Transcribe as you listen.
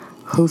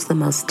who's the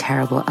most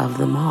terrible of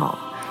them all?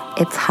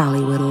 It's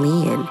Hollywood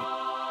Lean.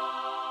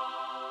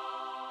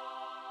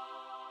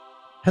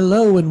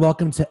 Hello and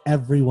welcome to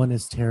Everyone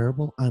is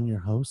Terrible. I'm your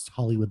host,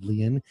 Hollywood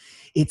Lean.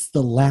 It's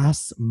the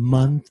last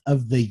month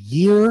of the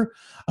year,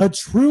 a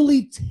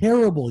truly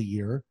terrible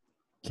year.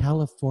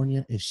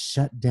 California is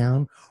shut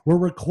down. We're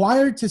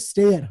required to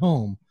stay at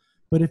home.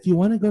 But if you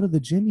want to go to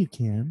the gym, you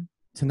can.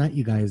 Tonight,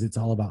 you guys, it's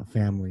all about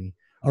family,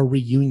 a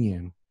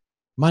reunion.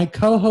 My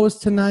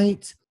co-host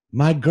tonight,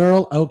 my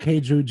girl,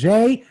 OK Drew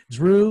J,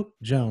 Drew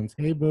Jones.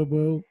 Hey,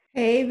 boo-boo.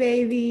 Hey,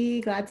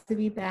 baby. Glad to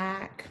be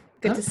back.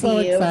 Good to see you.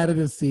 I'm so excited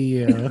to see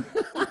you.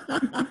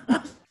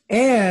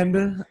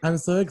 And I'm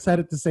so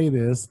excited to say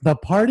this. The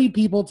party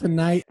people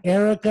tonight,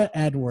 Erica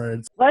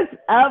Edwards. What's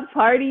up,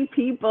 party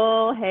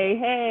people? Hey,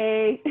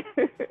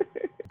 hey.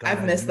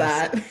 I've missed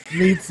that.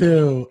 Me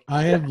too.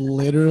 I have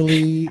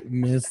literally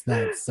missed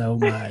that so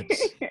much.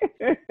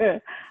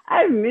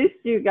 I've missed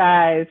you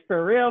guys,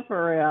 for real,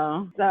 for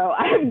real. So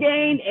I've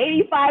gained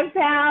 85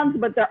 pounds,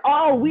 but they're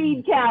all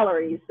weed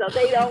calories, so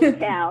they don't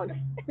count.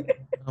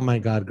 Oh my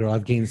God, girl,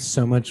 I've gained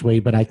so much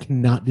weight, but I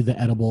cannot do the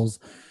edibles.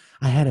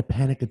 I had a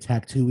panic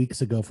attack 2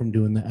 weeks ago from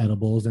doing the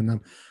edibles, and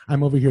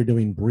I'm over here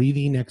doing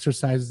breathing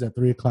exercises at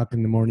 3 o'clock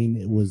in the morning.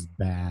 It was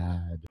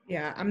bad.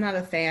 Yeah, I'm not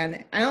a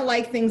fan. I don't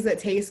like things that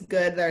taste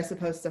good that are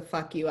supposed to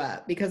fuck you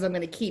up because I'm going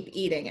to keep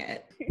eating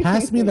it.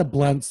 Pass me the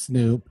blunt,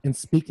 Snoop. And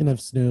speaking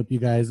of Snoop, you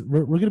guys,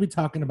 we're going to be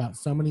talking about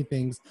so many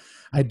things.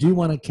 I do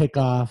want to kick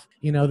off,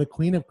 the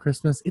Queen of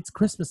Christmas. It's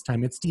Christmas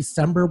time. It's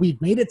December.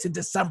 We've made it to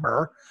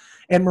December.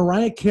 And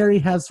Mariah Carey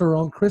has her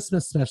own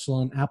Christmas special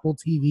on Apple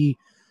TV.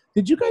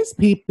 Did you guys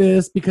peep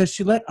this? Because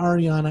she let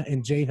Ariana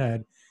and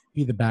J-Hud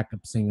be the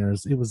backup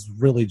singers. It was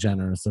really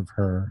generous of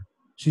her.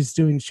 She's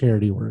doing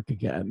charity work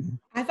again.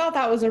 I thought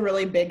that was a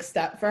really big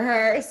step for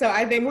her. So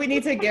I think we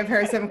need to give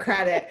her some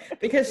credit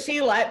because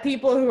she let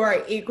people who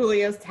are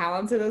equally as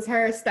talented as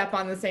her step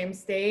on the same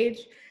stage.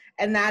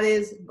 And that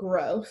is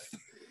growth.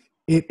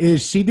 It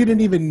is. She didn't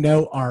even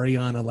know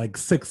Ariana like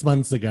 6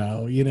 months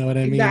ago. You know what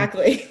I mean?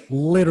 Exactly.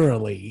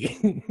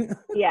 Literally.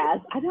 Yes,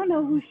 I don't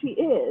know who she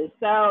is.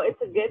 So it's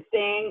a good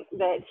thing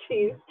that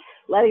she's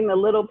letting the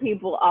little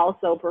people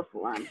also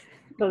perform.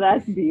 So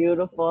that's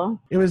beautiful.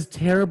 It was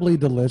terribly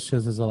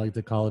delicious, as I like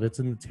to call it. It's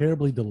in the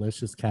terribly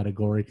delicious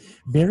category.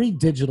 Very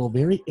digital,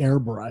 very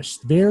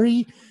airbrushed,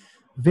 very,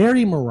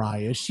 very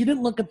Mariah. She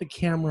didn't look at the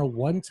camera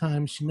one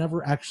time. She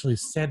never actually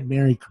said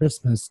Merry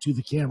Christmas to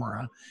the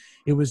camera.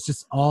 It was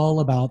just all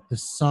about the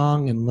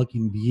song and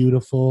looking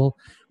beautiful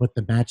with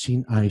the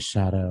matching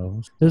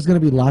eyeshadow. There's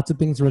going to be lots of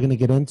things we're going to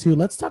get into.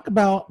 Let's talk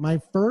about my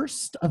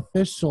first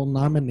official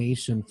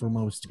nomination for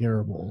Most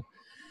Terrible.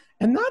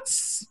 And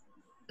that's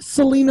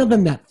Selena, the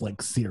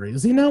Netflix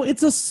series.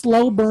 It's a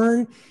slow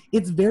burn.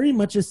 It's very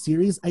much a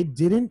series. I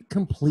didn't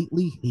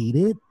completely hate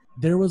it.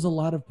 There was a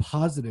lot of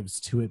positives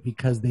to it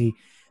because they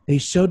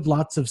showed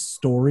lots of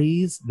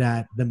stories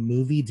that the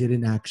movie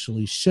didn't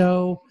actually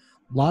show.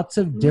 Lots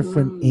of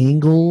different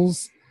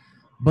angles.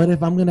 But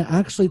if I'm going to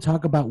actually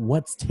talk about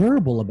what's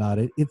terrible about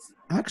it, it's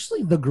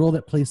actually the girl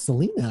that plays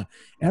Selena.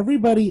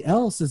 Everybody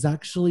else is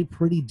actually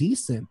pretty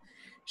decent.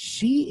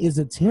 She is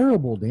a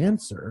terrible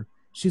dancer.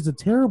 She's a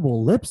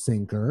terrible lip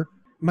syncer.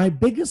 My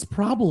biggest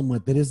problem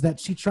with it is that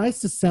she tries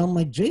to sound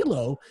like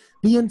J-Lo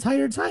the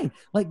entire time.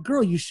 Like,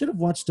 girl, you should have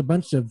watched a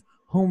bunch of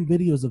home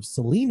videos of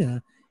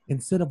Selena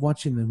instead of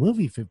watching the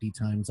movie 50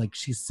 times. Like,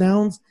 she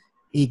sounds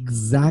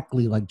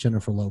exactly like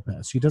Jennifer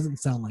Lopez. She doesn't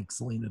sound like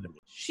Selena to me.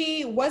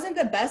 She wasn't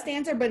the best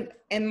dancer,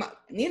 but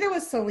neither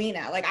was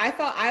Selena. Like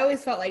I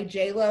always felt like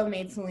J-Lo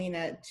made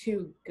Selena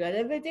too good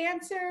of a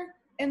dancer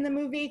in the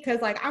movie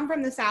because like I'm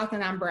from the South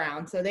and I'm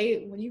brown, so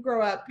when you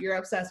grow up you're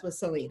obsessed with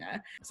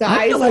Selena. So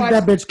I feel like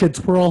that bitch could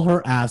twirl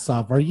her ass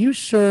off. Are you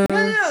sure?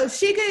 No,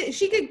 she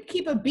could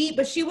keep a beat,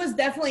 but she was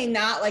definitely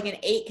not like an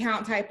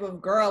 8-count type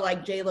of girl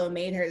like J-Lo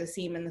made her to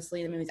seem in the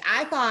Selena movies.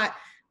 I thought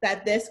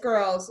that this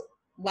girl's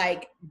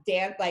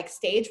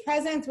stage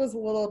presence was a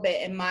little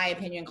bit, in my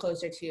opinion,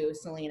 closer to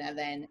Selena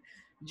than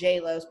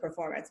J-Lo's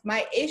performance.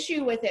 My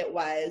issue with it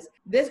was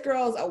this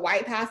girl's a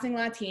white passing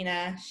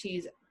Latina.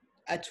 She's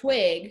a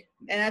twig,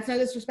 and that's no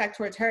disrespect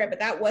towards her, but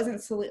that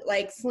wasn't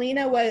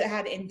Selena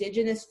had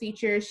indigenous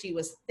features. She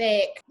was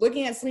thick.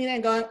 Looking at Selena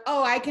and going,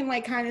 oh, I can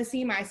kind of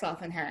see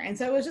myself in her. And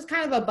so it was just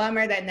kind of a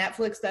bummer that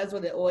Netflix does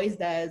what it always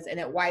does,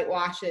 and it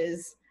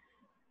whitewashes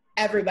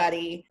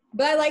everybody.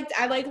 But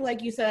I liked,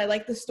 like you said, I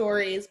liked the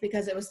stories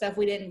because it was stuff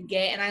we didn't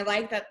get. And I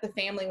like that the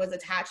family was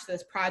attached to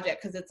this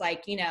project because it's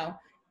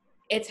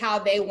it's how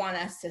they want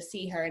us to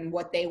see her and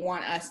what they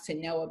want us to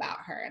know about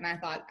her. And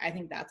I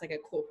think that's a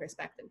cool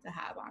perspective to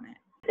have on it.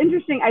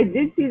 Interesting. I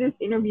did see this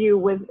interview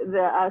with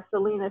the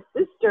Selena's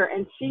sister,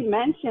 and she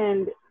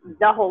mentioned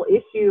the whole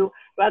issue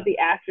about the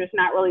actress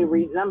not really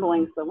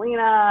resembling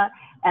Selena,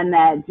 and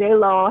that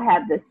J-Lo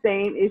had the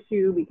same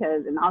issue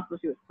and also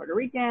she was Puerto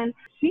Rican.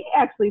 She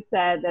actually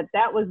said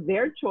that was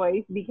their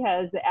choice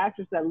because the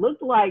actress that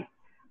looked like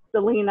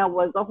Selena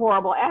was a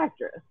horrible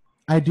actress.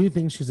 I do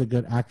think she's a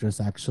good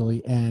actress,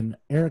 actually. And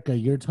Erica,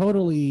 you're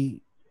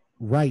totally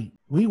right.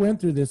 We went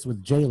through this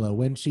with J-Lo.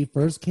 When she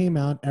first came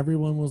out,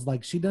 everyone was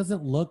like, she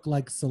doesn't look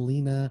like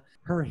Selena.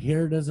 Her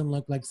hair doesn't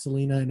look like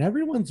Selena. And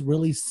everyone's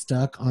really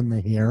stuck on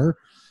the hair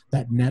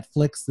that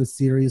Netflix, the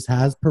series,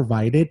 has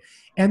provided.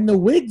 And the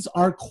wigs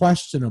are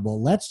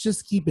questionable. Let's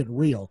just keep it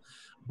real.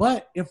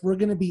 But if we're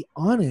going to be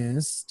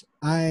honest,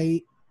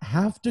 I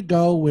have to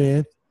go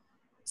with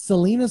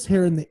Selena's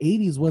hair in the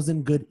 80s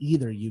wasn't good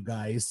either, you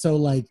guys. So,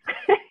 like,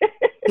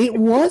 it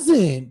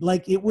wasn't.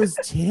 Like, it was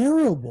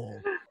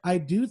terrible. I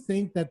do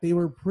think that they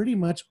were pretty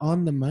much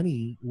on the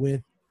money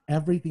with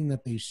everything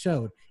that they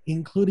showed,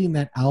 including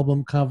that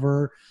album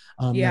cover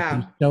that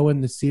they show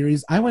in the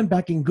series. I went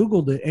back and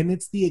Googled it, and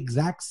it's the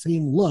exact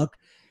same look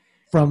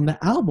from the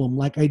album.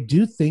 Like, I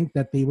do think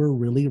that they were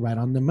really right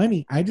on the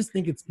money. I just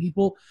think it's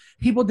people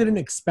didn't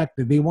expect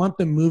it. They want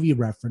the movie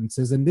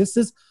references, and this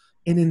is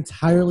an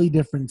entirely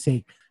different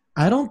take.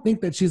 I don't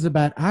think that she's a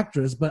bad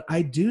actress, but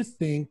I do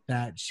think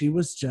that she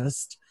was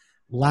just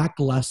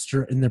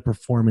lackluster in the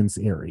performance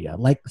area.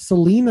 Like,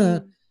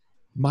 Selena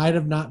might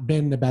have not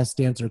been the best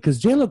dancer, because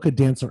J-Lo could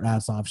dance her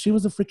ass off. She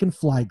was a freaking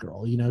fly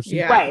girl, you know. She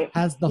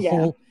has the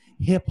whole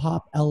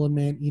hip-hop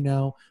element, you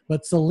know,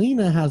 but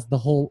Selena has the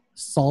whole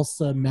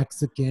salsa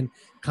Mexican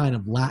kind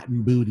of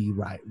Latin booty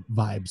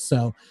vibe.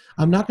 So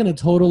I'm not going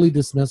to totally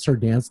dismiss her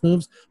dance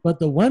moves, but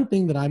the one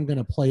thing that I'm going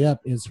to play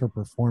up is her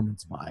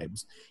performance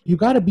vibes. You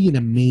got to be an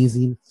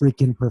amazing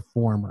freaking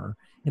performer,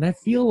 and I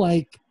feel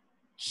like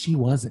she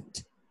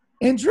wasn't.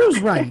 And Drew's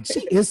right.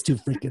 She is too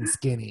freaking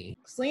skinny.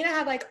 Selena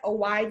had like a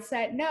wide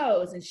set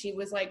nose, and she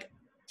was like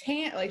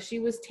tan. Like, she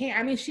was tan.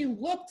 I mean, she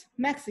looked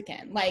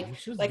Mexican, like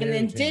an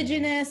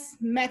indigenous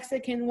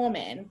Mexican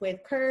woman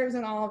with curves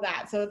and all of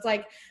that. So it's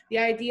like the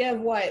idea of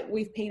what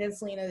we've painted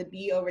Selena to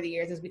be over the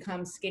years has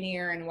become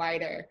skinnier and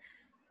wider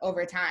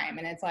over time.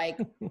 And it's like,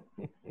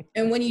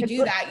 and when you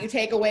do that, you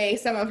take away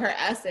some of her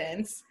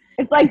essence.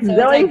 It's like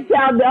Zoe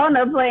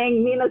Saldana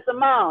playing Nina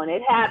Simone.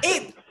 It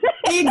happens.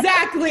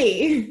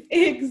 Exactly.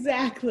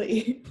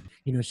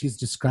 You know, she's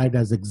described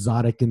as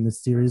exotic in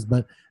this series,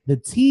 but the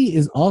tea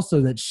is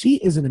also that she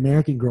is an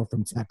American girl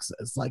from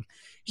Texas. Like,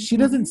 she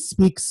doesn't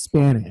speak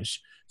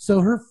Spanish.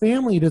 So her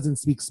family doesn't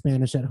speak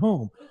Spanish at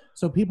home.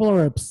 So people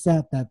are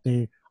upset that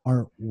they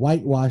are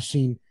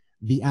whitewashing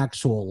the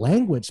actual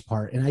language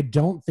part. And I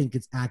don't think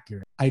it's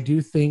accurate. I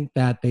do think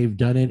that they've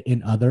done it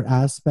in other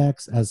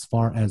aspects as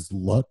far as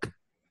look,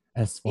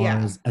 as far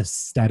as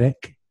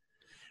aesthetic,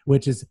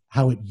 which is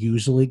how it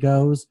usually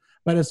goes.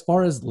 But as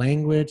far as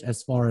language,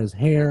 as far as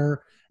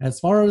hair, as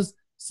far as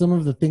some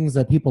of the things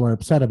that people are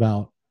upset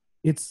about,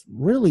 it's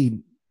really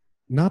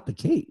not the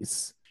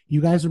case.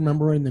 You guys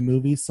remember in the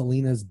movie,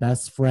 Selena's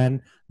best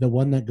friend, the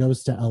one that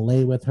goes to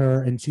LA with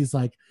her, and she's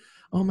like,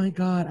 oh my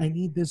God, I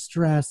need this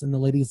dress. And the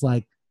lady's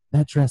like,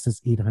 that dress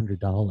is $800.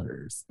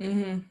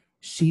 Mm-hmm.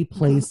 She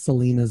plays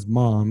Selena's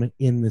mom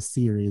in the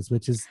series,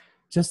 which is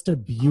just a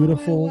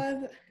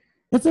beautiful...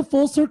 It's a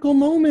full circle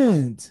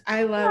moment.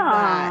 I love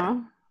that.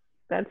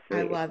 That's sweet.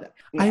 I love it.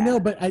 Yeah. I know,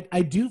 but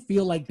I do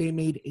feel like they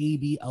made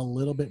AB a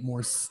little bit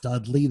more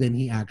studly than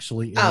he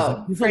actually is. Oh,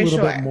 like, he's for a little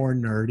sure. bit more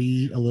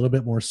nerdy, a little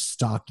bit more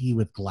stocky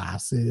with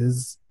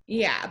glasses.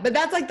 Yeah, but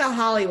that's like the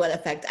Hollywood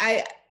effect.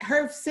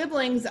 Her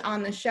siblings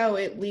on the show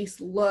at least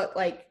look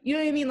like, you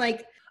know what I mean?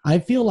 Like, I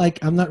feel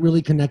like I'm not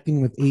really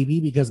connecting with AB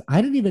because I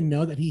didn't even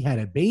know that he had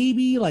a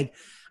baby. Like,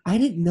 I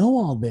didn't know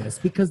all this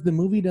because the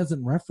movie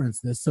doesn't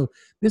reference this. So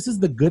this is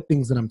the good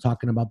things that I'm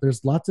talking about.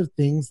 There's lots of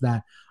things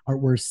that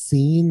we're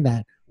seeing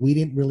that we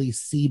didn't really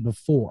see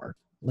before.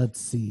 Let's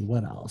see,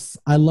 what else?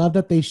 I love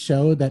that they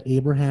showed that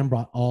Abraham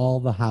brought all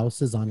the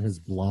houses on his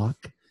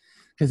block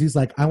because he's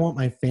like, I want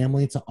my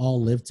family to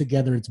all live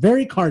together. It's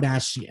very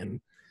Kardashian,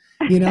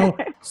 you know?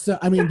 So,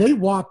 I mean, they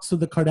walked so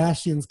the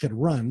Kardashians could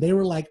run. They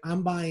were like,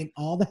 I'm buying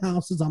all the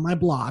houses on my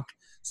block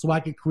so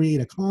I could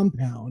create a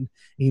compound.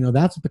 You know,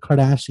 that's what the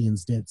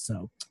Kardashians did.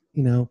 So,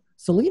 you know,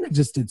 Selena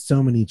just did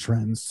so many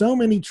trends.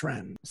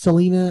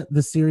 Selena,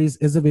 the series,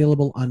 is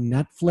available on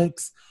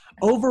Netflix.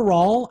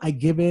 Overall, I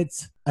give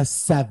it a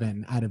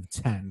 7 out of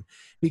 10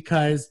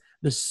 because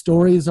the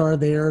stories are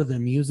there, the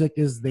music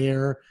is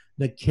there,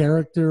 the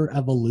character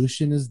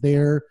evolution is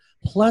there.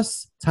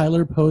 Plus,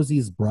 Tyler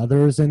Posey's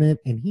brother's in it,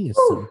 and he is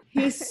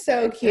he's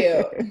so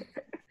cute.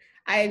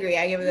 I agree.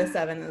 I give it a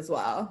 7 as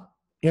well.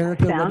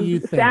 Erica, what do you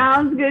think?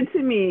 Sounds good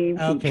to me.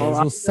 Okay,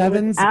 so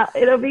 7s.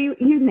 It'll be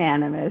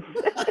unanimous.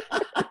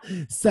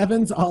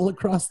 7s all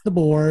across the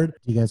board.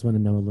 Do you guys want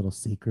to know a little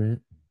secret?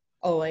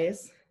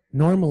 Always.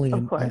 Normally,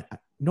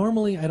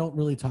 I don't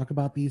really talk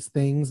about these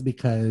things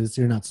because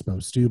you're not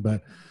supposed to,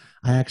 but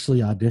I actually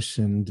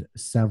auditioned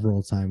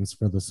several times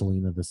for the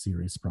Selena the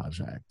Series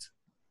project.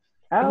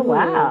 Oh,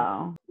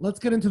 wow. Let's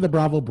get into the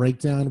Bravo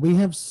breakdown. We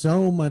have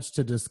so much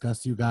to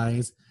discuss, you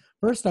guys.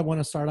 First, I want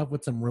to start off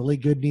with some really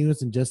good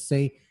news and just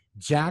say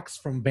Jax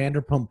from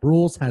Vanderpump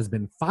Rules has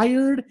been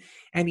fired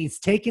and he's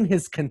taken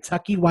his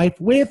Kentucky wife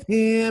with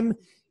him.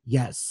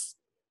 Yes,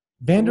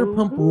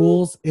 Vanderpump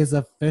Rules is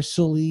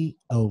officially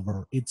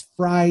over. It's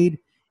fried.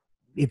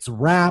 It's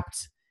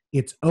wrapped.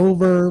 It's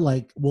over.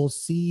 Like, we'll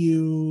see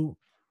you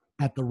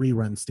at the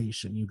rerun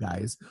station, you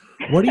guys.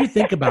 What do you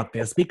think about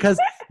this? Because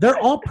they're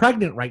all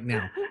pregnant right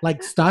now.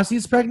 Like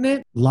Stassi's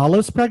pregnant,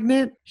 Lala's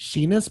pregnant,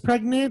 Sheena's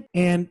pregnant,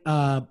 and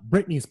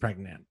Brittany's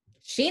pregnant.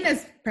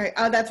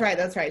 Oh, that's right.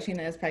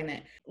 Sheena is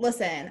pregnant.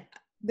 Listen,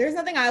 there's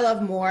nothing I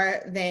love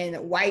more than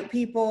white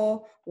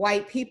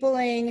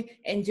peopling,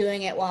 and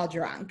doing it while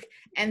drunk.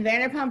 And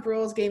Vanderpump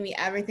Rules gave me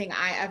everything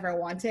I ever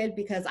wanted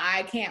because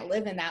I can't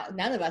live in that.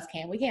 None of us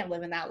can. We can't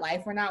live in that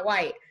life. We're not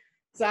white.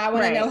 So I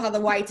want to know how the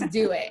whites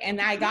do it.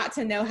 And I got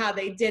to know how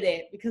they did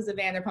it because of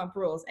Vanderpump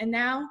Rules. And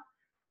now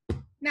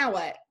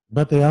what?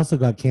 But they also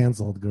got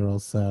canceled,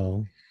 girls,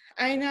 so.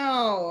 I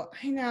know.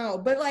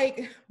 But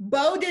like,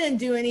 Bo didn't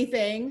do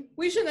anything.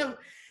 We shouldn't have.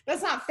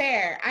 That's not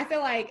fair. I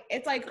feel like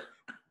it's like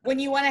when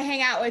you want to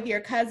hang out with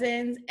your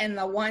cousins and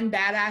the one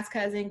badass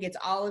cousin gets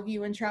all of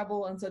you in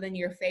trouble. And so then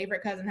your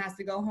favorite cousin has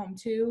to go home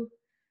too.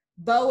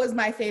 Bo was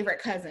my favorite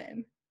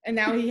cousin. And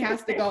now he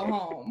has to go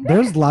home.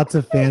 There's lots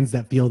of fans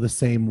that feel the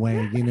same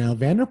way. You know,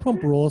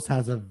 Vanderpump Rules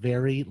has a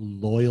very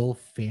loyal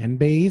fan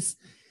base.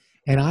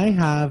 And I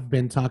have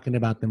been talking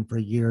about them for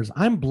years.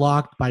 I'm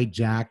blocked by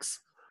Jax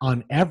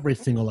on every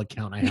single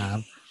account I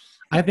have.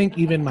 I think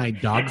even my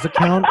dog's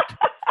account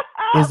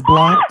is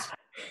blocked.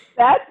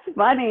 That's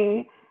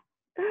funny.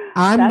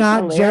 I'm That's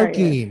not hilarious.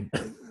 Joking.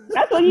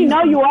 That's when you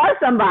know you are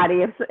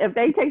somebody, if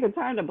they take the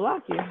time to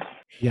block you.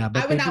 Yeah,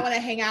 but I would not want to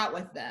hang out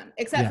with them,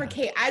 except for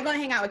Kate. I'd want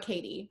to hang out with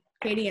Katie.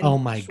 And oh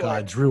my Schwartz.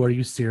 God, Drew, are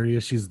you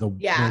serious? She's the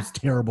most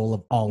terrible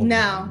of all of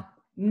them.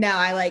 No,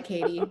 I like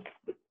Katie.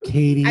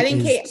 Katie, I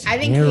think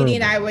terrible. Katie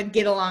and I would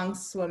get along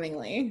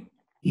swimmingly.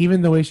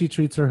 Even the way she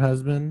treats her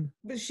husband.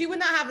 But she would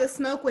not have the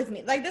smoke with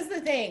me. Like, this is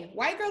the thing.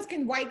 White girls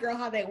can white girl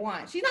how they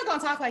want. She's not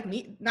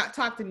gonna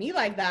talk to me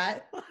like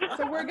that.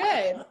 So we're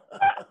good.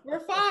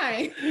 We're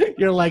fine.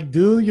 You're like,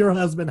 do your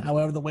husband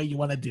however the way you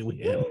want to do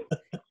him.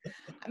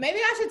 Maybe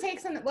I should take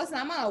some. Listen,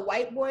 I'm on a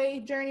white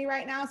boy journey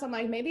right now, so I'm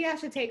like, maybe I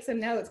should take some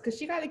notes because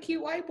she got a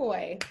cute white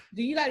boy.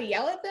 Do you got to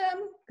yell at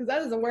them? Because that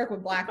doesn't work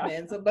with black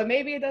men. So, but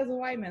maybe it does with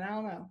white men. I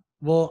don't know.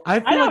 Well, I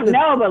don't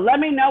know, but let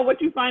me know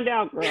what you find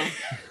out, girl.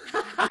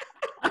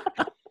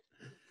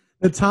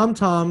 The Tom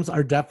Toms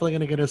are definitely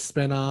going to get a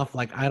spinoff.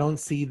 Like, I don't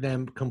see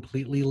them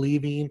completely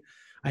leaving.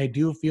 I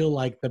do feel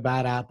like the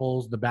bad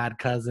apples, the bad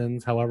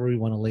cousins, however we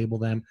want to label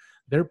them,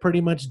 they're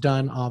pretty much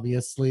done,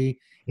 obviously.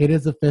 It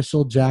is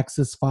official. Jax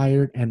is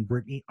fired and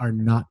Brittany are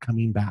not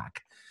coming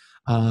back.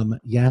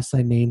 Yes,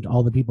 I named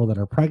all the people that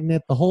are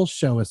pregnant. The whole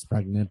show is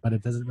pregnant, but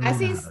it doesn't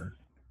really matter.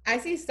 I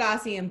see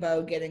Stassi and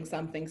Bo getting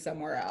something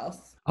somewhere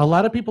else. A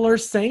lot of people are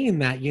saying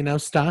that,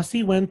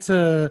 Stassi went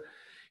to,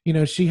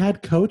 she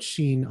had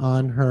coaching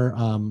on her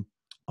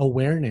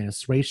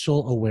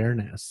racial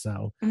awareness.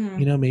 So,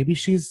 maybe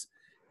she's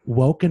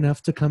woke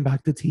enough to come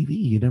back to TV.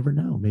 You never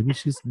know. Maybe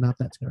she's not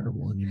that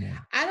terrible anymore.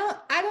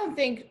 I don't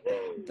think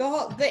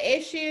the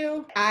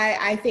issue,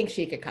 I think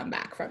she could come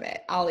back from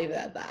it. I'll leave it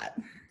at that.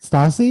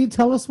 Stassi,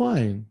 tell us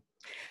why.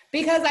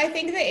 Because I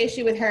think the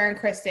issue with her and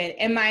Kristen,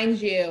 and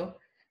mind you,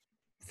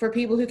 for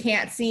people who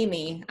can't see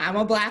me, I'm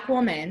a black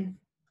woman,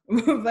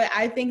 but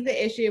I think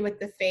the issue with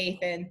the faith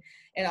and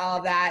all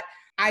of that,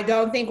 I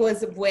don't think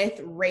was with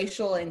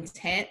racial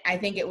intent. I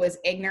think it was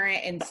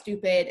ignorant and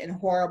stupid and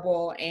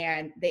horrible,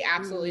 and they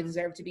absolutely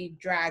deserve to be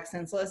dragged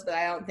senseless, but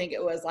I don't think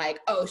it was like,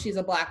 oh, she's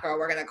a black girl,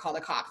 we're going to call the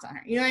cops on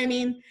her. You know what I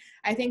mean?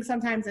 I think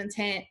sometimes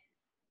intent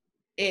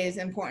is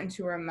important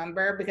to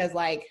remember because,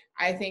 like,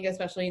 I think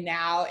especially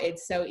now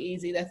it's so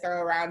easy to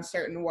throw around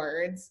certain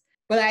words.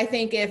 But I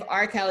think if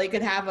R. Kelly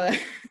could have a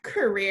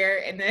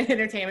career in the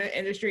entertainment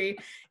industry,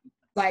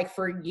 like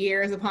for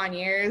years upon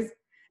years,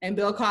 and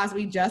Bill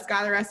Cosby just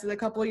got arrested a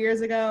couple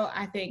years ago,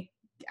 I think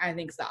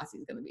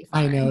Stassi's going to be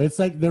fine. I know. It's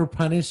like they're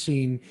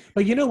punishing.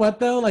 But you know what,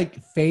 though?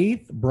 Like,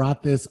 Faith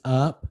brought this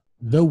up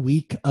the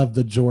week of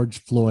the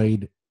George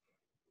Floyd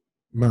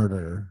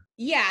murder.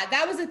 Yeah,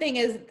 that was the thing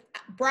is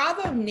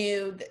Bravo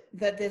knew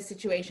that this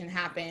situation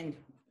happened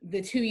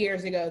the 2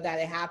 years ago that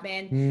it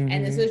happened. Mm-hmm.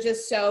 And this was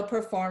just so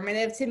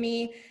performative to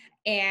me.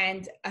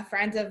 And a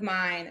friend of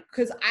mine,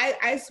 because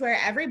I swear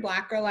every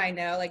black girl I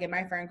know, like in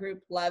my friend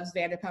group, loves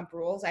Vanderpump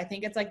Rules. I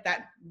think it's like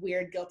that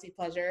weird guilty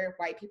pleasure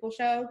white people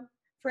show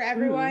for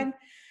everyone.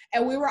 Mm-hmm.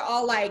 And we were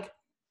all like,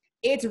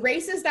 it's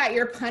racist that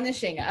you're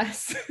punishing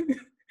us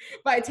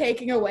by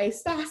taking away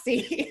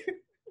Stassi.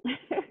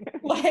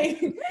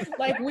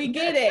 like we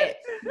get it,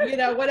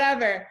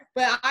 whatever.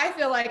 But I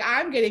feel like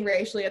I'm getting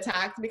racially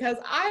attacked because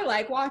I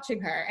like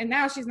watching her, and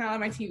now she's not on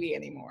my TV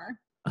anymore.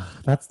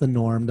 That's the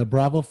norm. The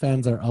Bravo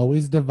fans are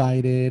always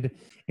divided.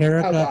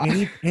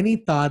 Erica, any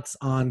thoughts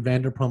on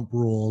Vanderpump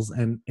Rules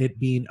and it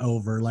being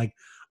over? Like,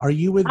 are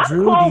you with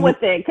Drew? I'm cool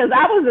with it because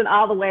I wasn't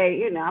all the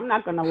way, I'm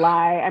not going to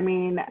lie. I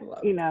mean,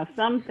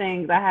 some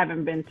things I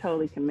haven't been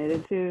totally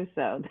committed to,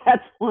 so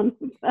that's one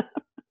of them.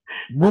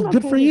 Well,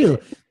 good for you.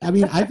 I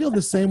mean, I feel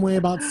the same way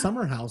about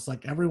Summer House.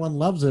 Like, everyone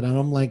loves it, and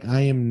I'm like,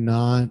 I am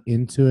not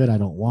into it. I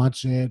don't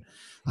watch it.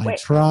 I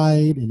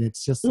tried, and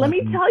it's just. Let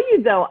me tell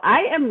you though,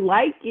 I am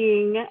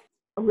liking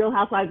Real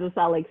Housewives of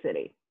Salt Lake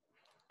City.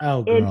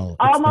 Oh, It's girl, it's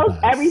the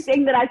almost best.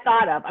 everything that I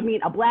thought of. I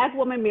mean, a Black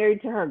woman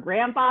married to her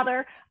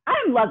grandfather.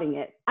 I'm loving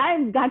it.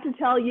 I've got to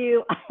tell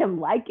you, I am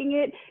liking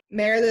it.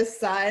 Meredith's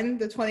son,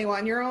 the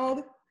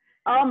 21-year-old.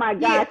 Oh my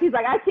gosh. He's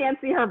like, I can't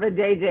see her for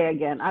JJ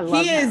again. I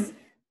love He him. is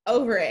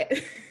over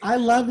it. I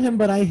love him,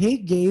 but I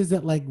hate gays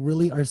that like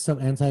really are so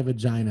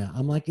anti-vagina.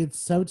 I'm like, it's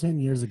so 10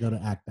 years ago to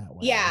act that way.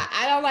 Yeah,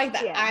 I don't like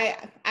that.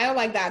 Yeah. I don't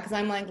like that because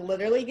I'm like,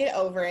 literally get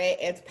over it.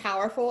 It's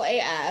powerful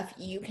AF.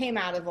 You came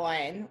out of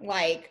one.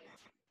 Like,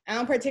 I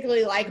don't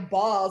particularly like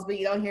balls, but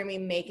you don't hear me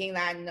making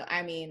that.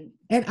 I mean,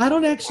 And I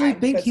don't actually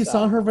Fine, think but he still.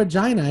 saw her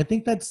vagina. I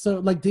think that's so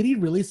like, did he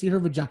really see her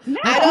vagina? No,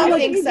 I don't feel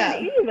think he so.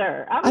 didn't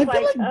either. I I was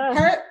feel like, like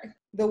her,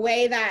 the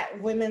way that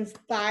women's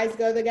thighs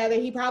go together,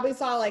 he probably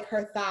saw like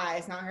her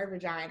thighs, not her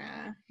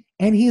vagina.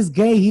 And he's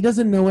gay. He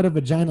doesn't know what a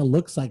vagina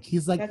looks like.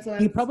 He's like, That's what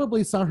he I'm-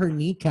 probably saw her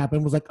kneecap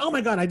and was like, oh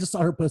my God, I just saw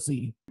her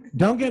pussy.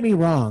 Don't get me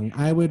wrong.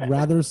 I would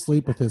rather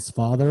sleep with his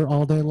father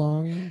all day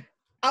long.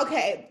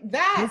 Okay,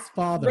 that His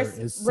father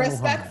is so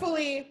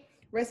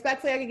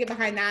respectfully, I can get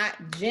behind that.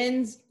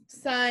 Jin's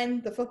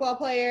son, the football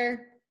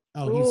player,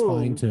 hot. Oh, he's Ooh.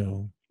 fine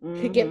too.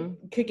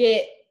 could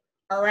get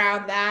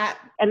around that.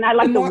 And I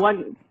like The the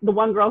more-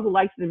 one girl who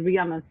likes to be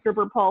on the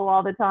stripper pole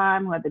all the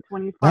time, who had the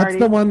 20s party. That's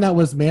the one that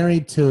was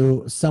married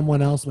to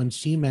someone else when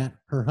she met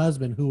her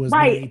husband, who was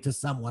Right. married to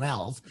someone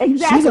else.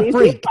 Exactly. She's a And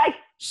freak. like,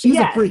 She's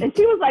yes, a freak. and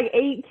she was like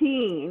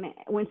 18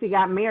 when she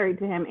got married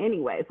to him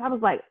anyway. So I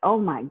was like, oh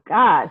my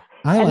gosh.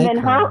 I And like then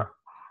her.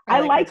 I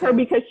like her too.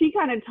 because she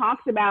kind of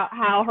talks about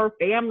how her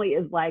family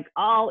is like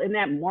all in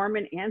that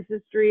Mormon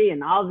ancestry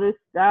and all this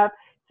stuff.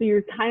 So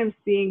you're kind of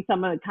seeing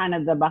some of the kind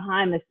of the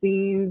behind the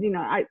scenes,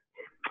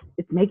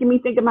 it's making me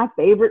think of my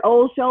favorite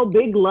old show,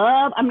 Big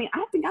Love. I mean,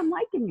 I think I'm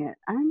liking it.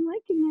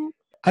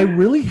 I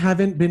really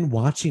haven't been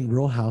watching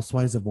Real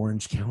Housewives of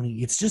Orange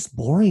County. It's just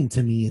boring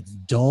to me. It's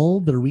dull.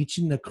 They're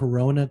reaching the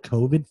Corona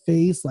COVID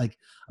phase. Like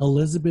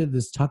Elizabeth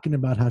is talking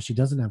about how she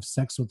doesn't have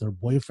sex with her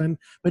boyfriend,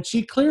 but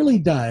she clearly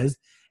does.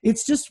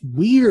 It's just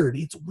weird.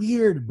 It's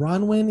weird.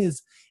 Bronwyn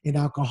is an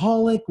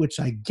alcoholic, which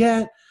I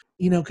get,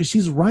 because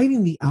she's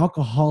riding the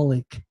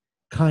alcoholic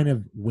kind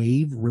of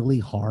wave really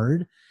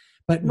hard.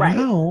 But Right.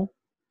 now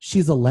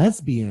she's a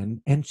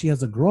lesbian and she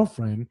has a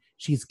girlfriend.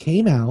 She's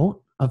came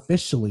out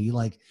officially,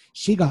 like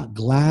she got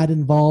GLAAD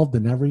involved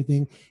and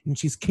everything, and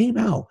she's came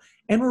out,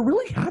 and we're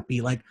really happy.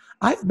 Like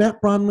I've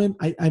met Bronwyn,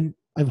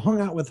 I've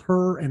hung out with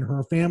her and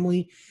her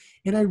family,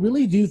 and I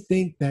really do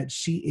think that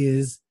she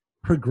is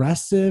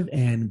progressive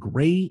and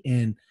great,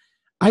 and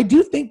I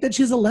do think that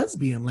she's a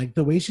lesbian. Like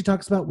the way she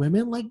talks about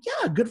women, like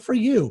yeah, good for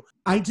you.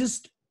 I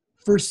just,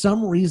 for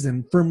some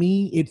reason, for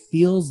me, it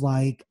feels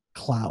like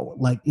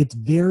clout. Like it's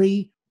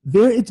very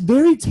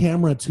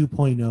Tamra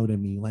 2.0 to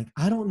me. Like,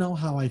 I don't know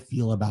how I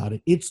feel about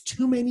it. It's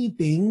too many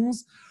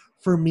things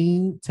for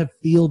me to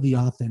feel the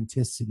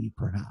authenticity,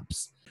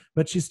 perhaps.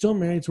 But she's still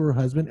married to her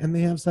husband and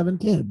they have 7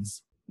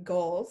 kids.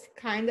 Goals,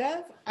 kind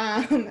of.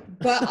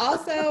 But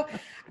also,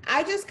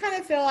 I just kind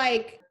of feel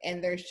like in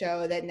their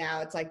show that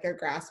now it's like they're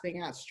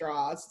grasping at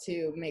straws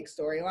to make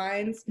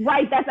storylines.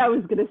 Right. That's I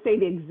was gonna say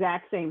the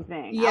exact same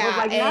thing. I Yeah, was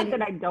like, and- not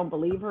that I don't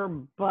believe her,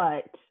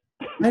 but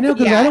I know,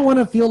 because Yeah. I don't want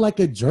to feel like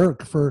a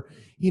jerk for,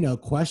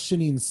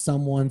 questioning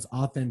someone's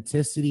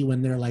authenticity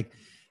when they're like,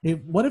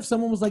 what if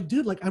someone was like,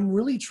 dude, like, I'm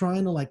really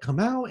trying to like come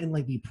out and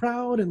like be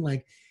proud and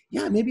like,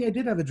 yeah, maybe I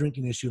did have a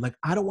drinking issue. Like,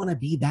 I don't want to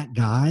be that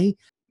guy.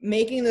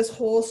 Making this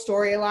whole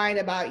storyline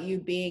about you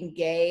being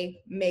gay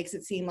makes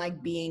it seem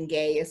like being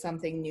gay is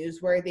something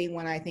newsworthy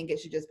when I think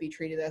it should just be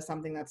treated as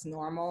something that's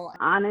normal.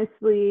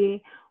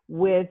 honestly,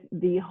 with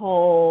the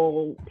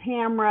whole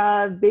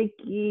Tamra,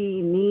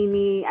 Vicky,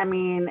 Nene, I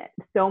mean,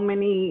 so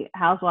many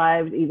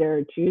housewives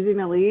either choosing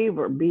to leave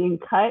or being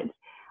cut.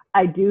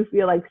 I do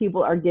feel like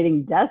people are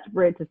getting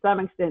desperate to some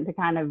extent to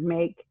kind of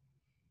make,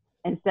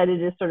 instead of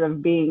just sort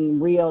of being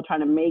real, trying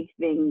to make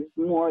things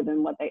more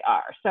than what they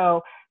are.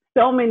 So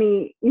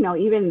many,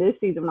 even this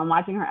season when I'm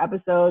watching her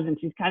episodes and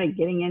she's kind of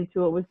getting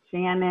into it with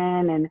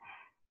Shannon, and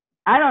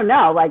I don't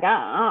know, like,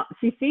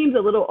 she seems a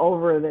little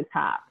over the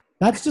top.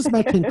 That's just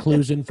my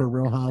conclusion for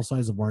Real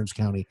Housewives of Orange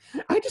County.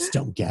 I just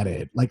don't get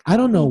it. Like, I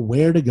don't know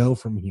where to go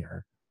from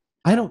here.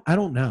 I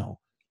don't know.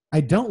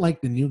 I don't like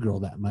the new girl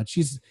that much.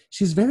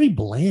 She's very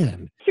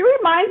bland. She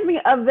reminds me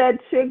of that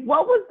chick.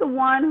 What was the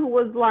one who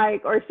was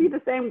like, or is she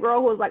the same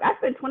girl who was like, I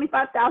spent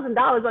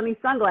 $25,000 on these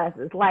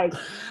sunglasses? Like,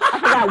 I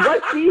forgot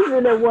what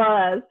season it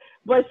was,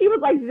 but she was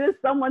like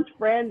just someone's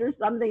friend or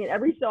something. And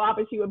every so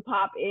often she would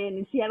pop in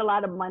and she had a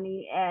lot of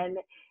money. And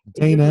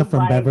Dana was from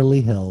like-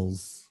 Beverly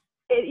Hills.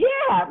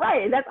 yeah,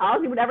 right. That's all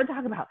she would ever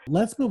talk about.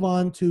 Let's move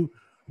on to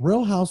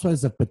Real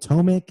Housewives of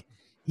Potomac.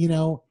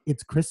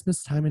 It's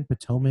Christmas time in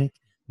Potomac.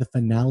 The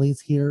finale's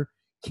here.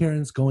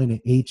 Karen's going to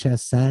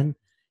HSN.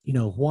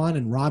 Juan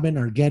and Robin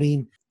are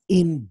getting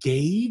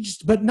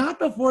engaged, but not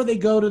before they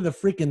go to the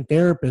freaking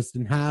therapist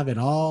and have it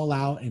all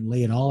out and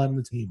lay it all on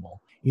the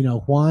table.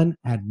 Juan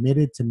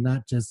admitted to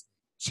not just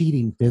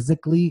cheating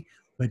physically,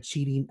 but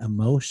cheating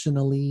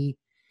emotionally,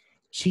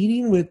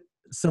 cheating with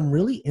some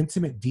really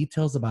intimate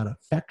details about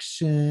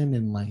affection,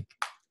 and like,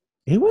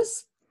 it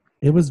was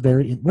It was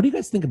very. What do you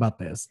guys think about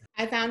this?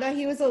 I found out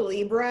he was a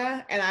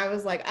Libra, and I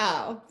was like,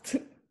 oh,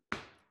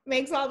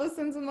 makes all the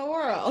sense in the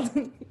world.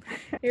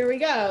 Here we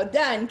go.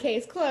 Done.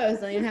 Case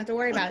closed. Don't even have to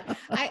worry about it.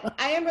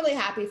 I am really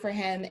happy for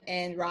him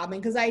and Robin,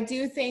 because I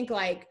do think,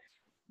 like,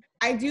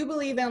 I do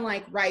believe in,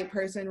 like, right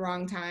person,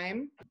 wrong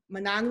time.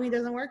 Monogamy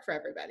doesn't work for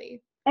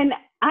everybody. And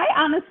I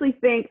honestly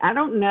think, I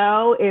don't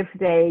know if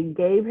they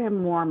gave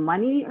him more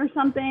money or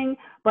something,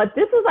 but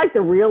this is like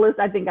the realest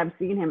I think I've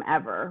seen him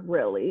ever,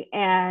 really.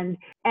 And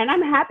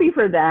I'm happy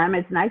for them.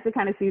 It's nice to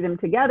kind of see them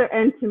together.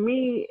 And to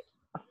me,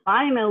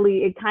 finally,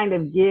 it kind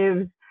of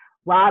gives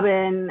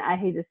Robin, I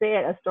hate to say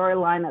it, a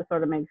storyline that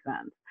sort of makes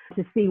sense.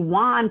 To see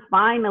Juan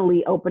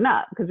finally open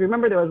up. Because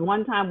remember, there was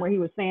one time where he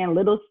was saying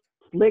little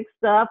slick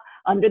stuff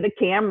under the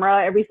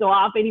camera. Every so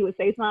often he would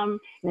say something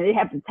and they'd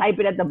have to type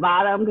it at the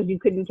bottom because you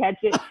couldn't catch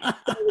it. So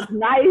it was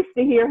nice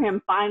to hear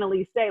him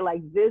finally say, like,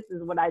 this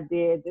is what I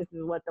did. This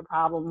is what the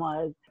problem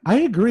was. I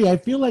agree. I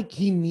feel like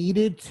he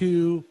needed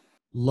to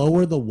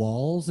lower the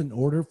walls in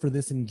order for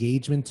this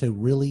engagement to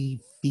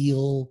really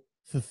feel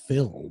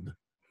fulfilled.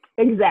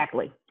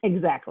 Exactly.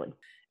 And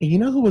you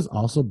know who was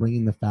also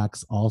bringing the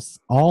facts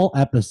all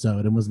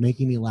episode and was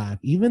making me laugh,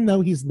 even though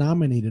he's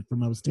nominated for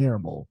most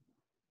terrible?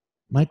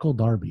 Michael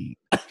Darby.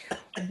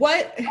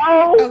 What?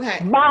 Oh,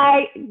 okay.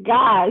 my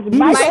gosh. He was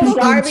Michael speaking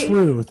Darby-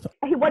 truth.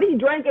 What he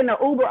drank in the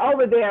Uber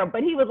over there,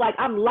 but he was like,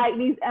 I'm lighting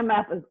these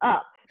MFs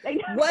up.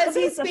 Was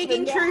he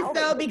speaking truth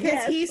though? Because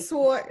Yes. he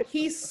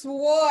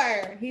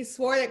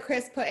swore that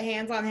Chris put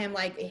hands on him,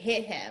 like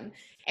hit him.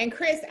 And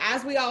Chris,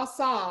 as we all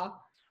saw,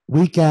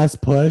 Weak ass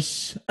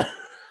push.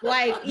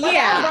 like,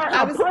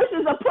 A push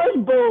is a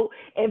push, boo.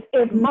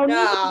 If Monique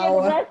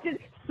No. gets arrested,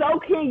 so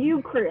can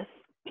you, Chris.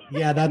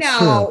 Yeah, that's No.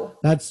 true.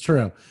 That's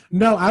true.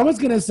 No, I was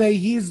gonna say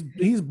he's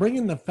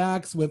bringing the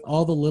facts with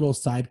all the little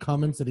side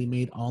comments that he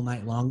made all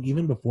night long,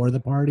 even before the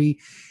party.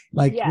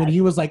 Like when he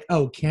was like,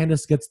 "Oh,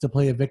 Candace gets to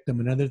play a victim,"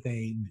 another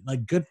thing.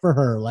 Like, good for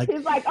her. Like,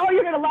 He's like, "Oh,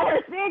 you're gonna let her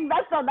sing?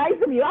 That's so nice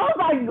of you." I was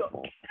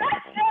like,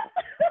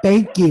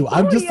 thank you.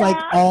 I'm just like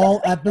yeah.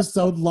 all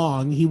episode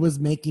long, he was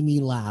making me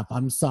laugh.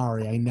 I'm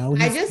sorry. I know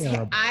he's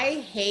terrible.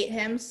 I hate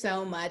him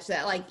so much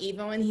that, like,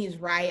 even when he's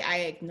right, I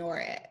ignore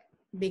it.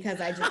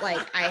 Because I just, like,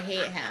 I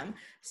hate him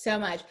so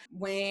much.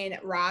 When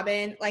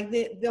Robin, like,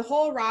 the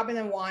whole Robin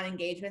and Juan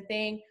engagement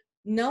thing,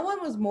 no one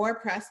was more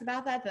pressed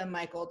about that than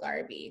Michael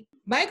Darby.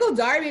 Michael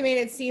Darby made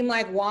it seem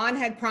like Juan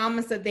had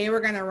promised that they were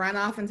going to run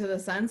off into the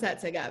sunset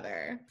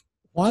together.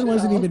 Juan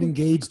wasn't even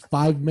engaged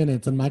 5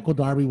 minutes, and Michael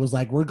Darby was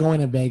like, "We're going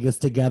to Vegas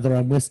together.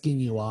 I'm whisking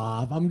you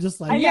off." I'm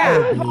just like,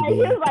 Yeah. he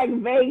was like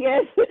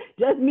Vegas,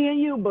 just me and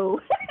you, boo.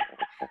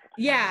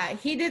 Yeah,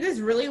 he did this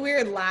really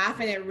weird laugh,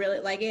 and it really,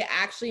 like, it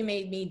actually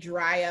made me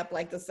dry up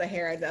like the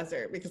Sahara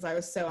Desert because I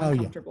was so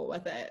uncomfortable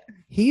with it.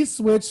 He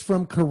switched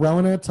from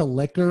Corona to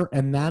liquor,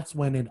 and that's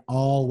when it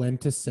all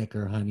went to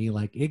sicker, honey.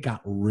 Like, it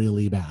got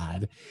really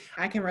bad.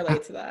 I can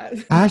relate to that.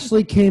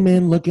 Ashley came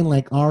in looking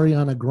like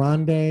Ariana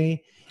Grande,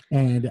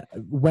 and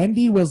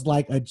Wendy was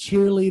like a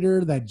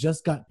cheerleader that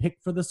just got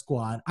picked for the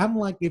squad. I'm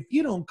like, if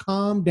you don't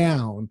calm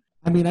down.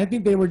 I mean, I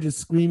think they were just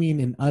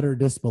screaming in utter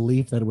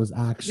disbelief that it was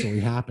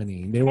actually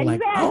happening. They were like,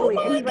 "Oh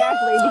my God!"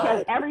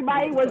 Because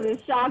everybody was in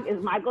shock.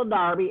 It's Michael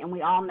Darby, and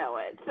we all know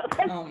it. So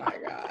Oh my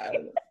God.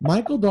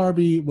 Michael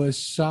Darby was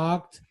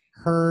shocked,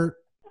 hurt,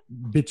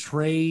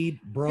 betrayed,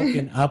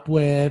 broken up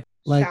with.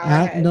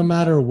 Like, no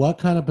matter what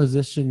kind of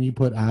position you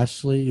put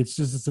Ashley, it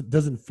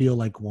doesn't feel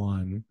like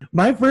one.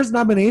 My first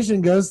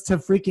nomination goes to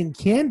freaking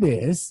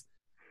Candace.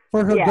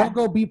 For her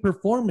Go-Go Beat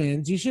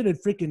performance, you should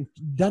have freaking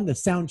done the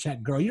sound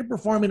check, girl. You're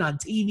performing on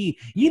TV.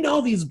 You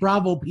know these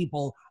Bravo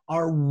people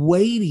are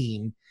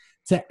waiting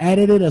to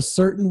edit it a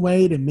certain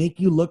way, to make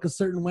you look a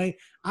certain way.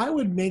 I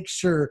would make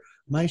sure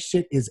my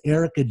shit is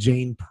Erica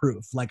Jane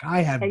proof. Like,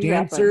 I have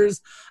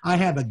dancers. I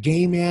have a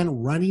gay man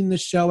running the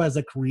show as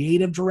a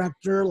creative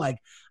director. Like,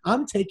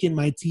 I'm taking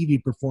my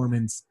TV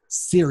performance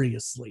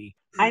seriously.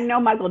 I know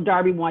Michael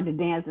Darby wanted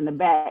to dance in the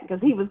back because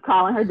he was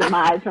calling her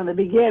demise from the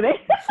beginning.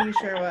 He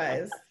sure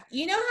was.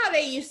 You know how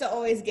they used to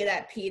always get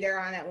at Peter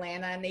on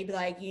Atlanta, and they'd be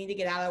like, "You need to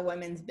get out of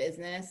women's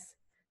business."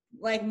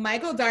 Like,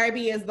 Michael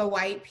Darby is the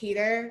white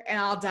Peter, and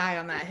I'll die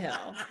on that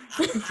hill.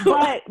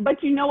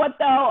 but you know what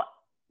though?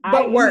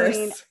 But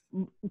worse.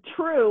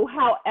 True.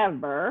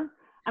 However,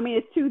 I mean,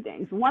 it's two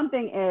things. One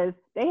thing is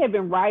they have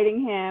been writing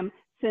him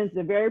since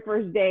the very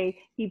first day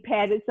he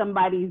patted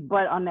somebody's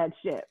butt on that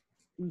ship.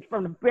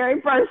 From the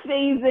very first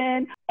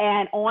season,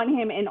 and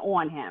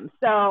on him.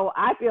 So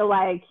I feel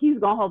like he's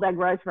gonna hold that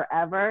grudge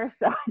forever.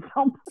 So I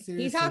don't.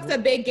 He talks a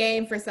big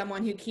game for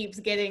someone who keeps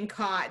getting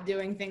caught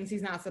doing things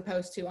he's not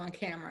supposed to on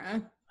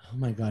camera. Oh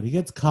my God, he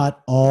gets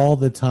caught all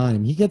the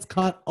time. And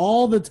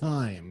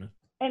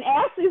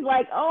Ashley's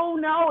like, "Oh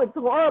no, it's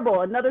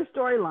horrible. Another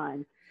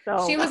storyline."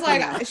 So she was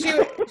like,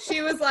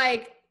 she was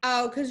like,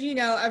 "Oh, because, you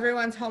know,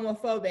 everyone's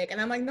homophobic." And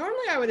I'm like,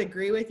 normally I would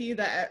agree with you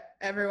that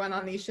everyone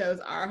on these shows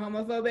are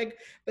homophobic,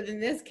 but in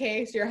this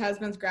case, your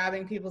husband's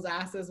grabbing people's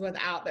asses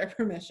without their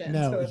permission.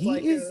 No, so it's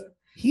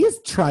he is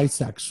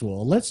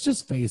trisexual. Let's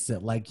just face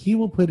it. Like, he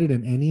will put it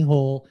in any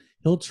hole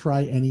He'll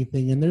try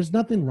anything, and there's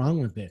nothing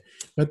wrong with it.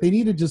 But they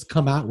need to just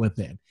come out with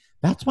it.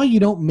 That's why you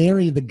don't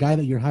marry the guy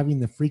that you're having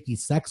the freaky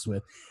sex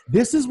with.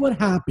 This is what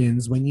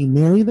happens when you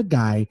marry the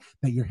guy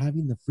that you're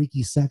having the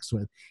freaky sex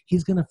with.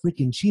 He's going to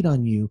freaking cheat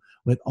on you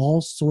with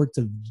all sorts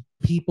of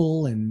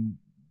people and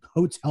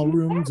hotel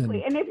rooms.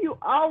 Exactly. And if you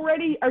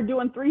already are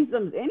doing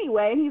threesomes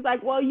anyway, he's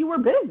like, well, you were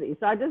busy,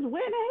 so I just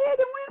went ahead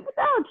and went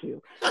without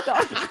you.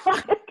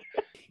 So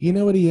you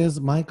know what he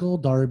is? Michael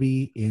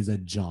Darby is a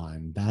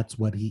John. That's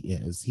what he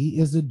is.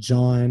 He is a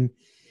John.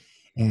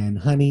 And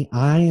honey,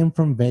 I am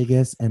from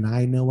Vegas, and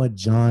I know a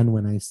John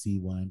when I see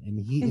one. And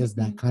he is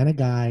that kind of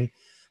guy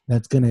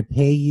that's going to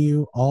pay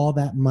you all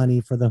that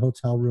money for the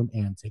hotel room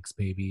antics,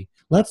 baby.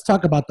 Let's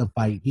talk about the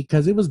fight,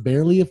 because it was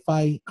barely a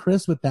fight.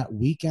 Chris with that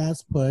weak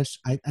ass push.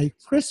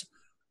 Chris,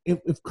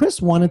 if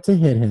Chris wanted to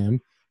hit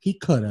him, he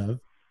could have,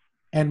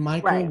 and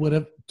Michael would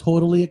have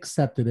totally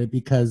accepted it,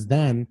 because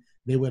then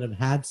they would have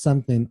had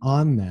something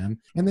on them.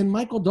 And then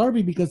Michael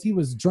Darby, because he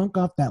was drunk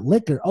off that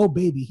liquor, oh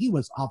baby, he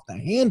was off the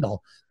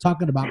handle,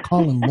 talking about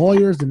calling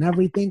lawyers and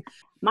everything.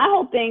 My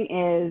whole thing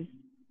is,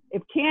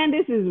 if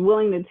Candace is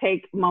willing to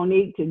take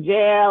Monique to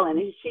jail,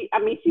 and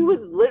she was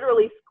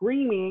literally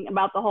screaming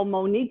about the whole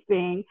Monique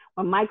thing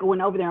when Michael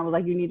went over there and was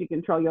like, you need to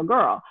control your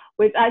girl,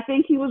 which I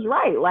think he was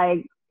right.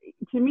 Like,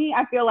 to me,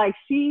 I feel like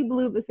she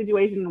blew the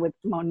situation with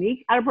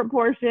Monique out of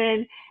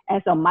proportion.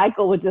 And so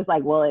Michael was just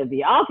like, well, if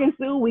y'all can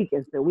sue, we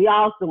can sue. We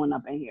all suing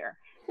up in here.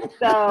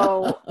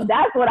 So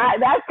that's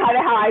kind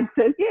of how I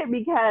took it,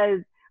 because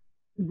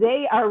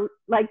they are,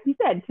 like you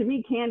said, to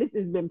me, Candace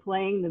has been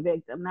playing the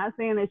victim. Not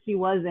saying that she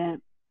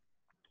wasn't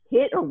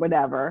hit or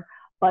whatever,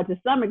 but to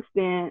some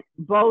extent,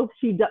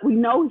 we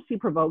know she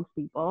provokes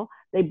people.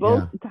 They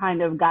both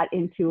kind of got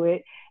into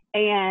it.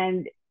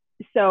 And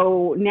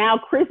so now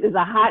Chris is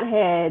a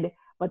hothead,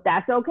 but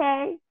that's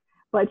okay.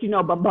 But,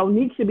 but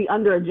Monique should be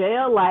under a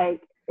jail.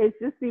 Like, it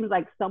just seems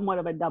like somewhat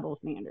of a double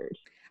standard.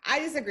 I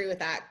disagree with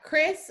that.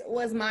 Chris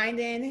was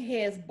minding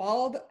his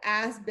bald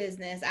ass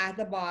business at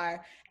the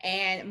bar,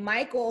 and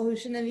Michael, who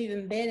shouldn't have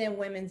even been in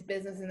women's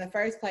business in the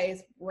first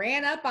place,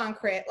 ran up on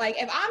Chris.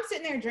 Like, if I'm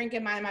sitting there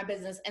drinking, minding my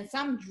business, and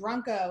some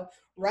drunko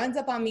runs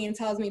up on me and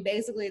tells me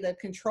basically to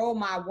control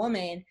my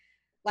woman,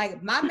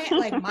 like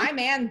my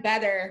man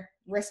better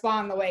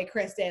respond the way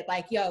Chris did.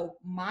 Like, yo,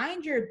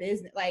 mind your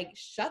business. Like,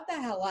 shut the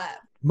hell up.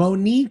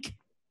 Monique,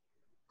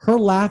 her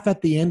laugh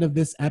at the end of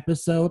this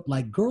episode,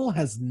 like, girl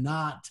has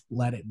not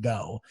let it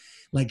go.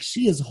 Like,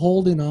 she is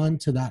holding on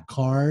to that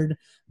card,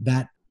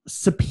 that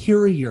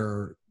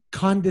superior,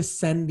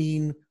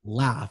 condescending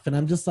laugh. And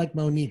I'm just like,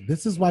 Monique,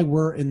 this is why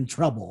we're in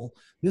trouble.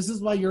 This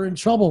is why you're in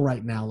trouble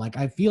right now. Like,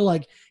 I feel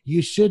like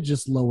you should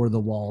just lower the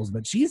walls.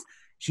 But she's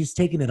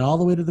taking it all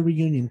the way to the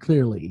reunion,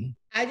 clearly.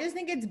 I just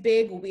think it's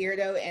big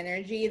weirdo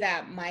energy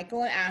that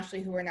Michael and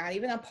Ashley, who are not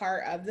even a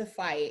part of the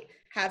fight,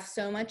 have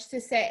so much to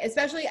say,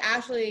 especially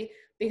Ashley,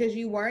 because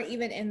you weren't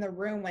even in the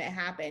room when it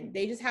happened.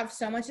 They just have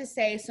so much to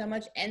say, so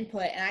much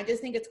input. And I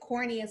just think it's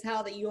corny as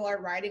hell that you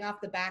are riding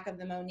off the back of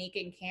the Monique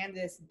and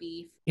Candace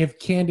beef. If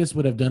Candace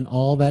would have done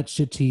all that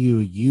shit to you,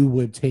 you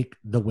would take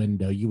the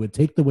window. You would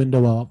take the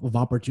window of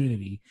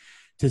opportunity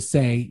to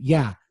say,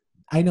 yeah,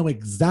 I know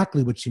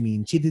exactly what you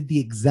mean. She did the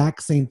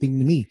exact same thing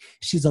to me.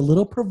 She's a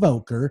little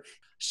provoker.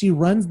 She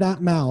runs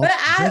that mouth. But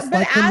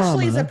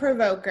Ashley's a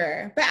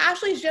provoker. But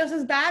Ashley's just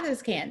as bad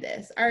as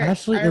Candace.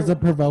 Ashley is a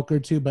provoker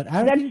too. But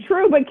that's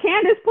true. But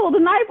Candace pulled a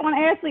knife on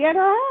Ashley at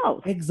her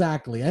house.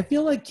 Exactly. I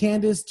feel like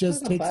Candace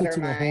just takes it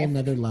to a whole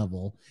nother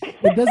level.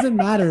 It doesn't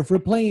matter if we're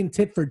playing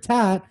tit for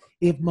tat.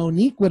 If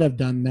Monique would have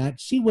done that,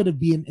 she would have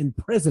been in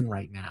prison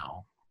right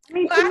now. I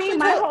mean, to me,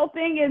 my whole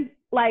thing is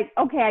like,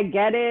 okay, I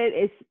get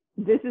it.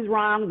 This is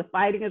wrong, the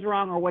fighting is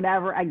wrong, or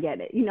whatever, I get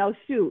it.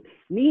 Shoot,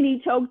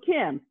 Nene choked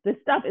Kim. This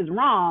stuff is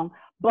wrong.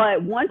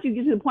 But once you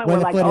get to the point where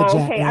like, oh,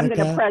 okay, I'm going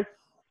to press.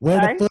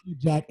 Where the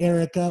footage at,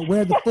 Erica?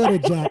 Where the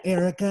footage at,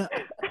 Erica?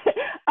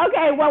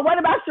 Okay, well, what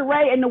about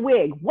Sheree and the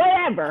wig?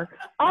 Whatever.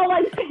 All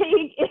I'm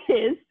saying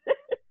is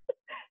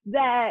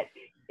that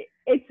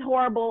it's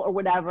horrible or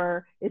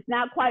whatever. It's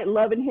not quite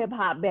Love and Hip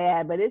Hop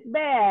bad, but it's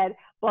bad.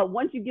 But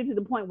once you get to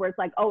the point where it's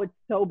like, oh, it's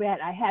so bad,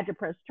 I had to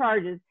press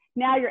charges.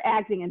 Now you're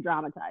acting and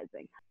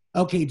dramatizing.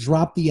 Okay,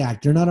 drop the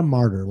act. You're not a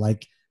martyr.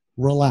 Like,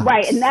 relax.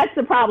 Right, and that's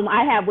the problem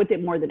I have with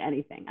it more than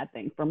anything, I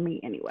think, for me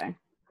anyway.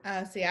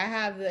 See, I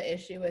have the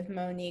issue with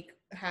Monique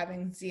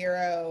having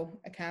zero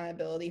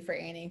accountability for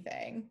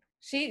anything.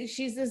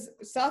 She's this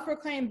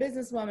self-proclaimed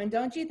businesswoman.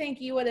 Don't you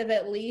think you would have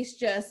at least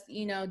just,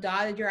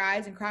 dotted your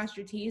I's and crossed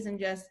your T's and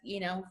just,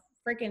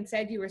 freaking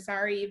said you were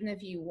sorry even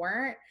if you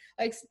weren't?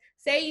 Like,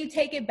 say you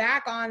take it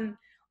back on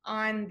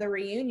the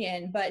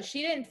reunion, but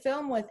she didn't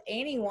film with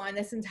anyone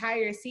this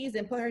entire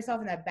season, put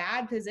herself in a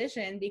bad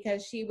position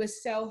because she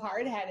was so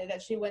hard-headed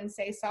that she wouldn't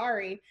say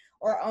sorry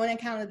or own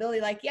accountability.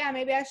 Like, yeah,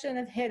 maybe I shouldn't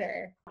have hit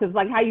her. Because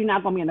like, how you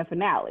not going to be in the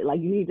finale? Like,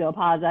 you need to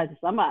apologize to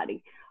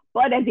somebody.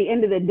 But at the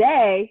end of the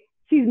day,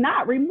 she's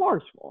not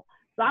remorseful.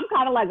 So I'm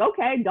kind of like,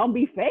 okay, don't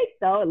be fake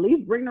though. At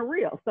least bring the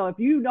real. So if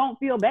you don't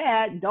feel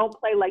bad, don't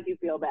play like you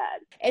feel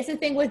bad. It's the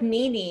thing with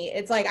Nene.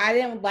 It's like I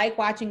didn't like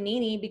watching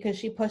Nene because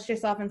she pushed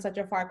herself in such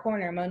a far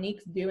corner.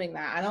 Monique's doing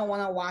that. I don't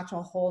want to watch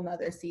a whole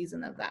nother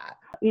season of that.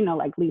 You know,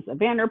 like Lisa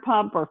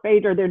Vanderpump or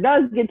Phaedra, there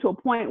does get to a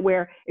point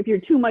where if you're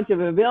too much of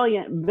a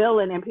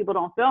villain and people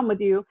don't film with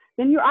you,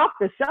 then you're off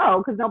the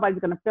show because nobody's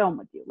going to film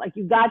with you. Like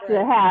you got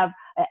to have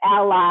an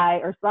ally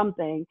or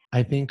something.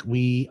 I think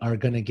we are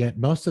going to get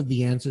most of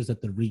the answers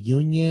at the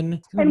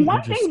reunion. And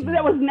one thing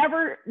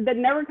that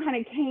never kind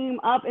of came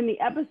up in the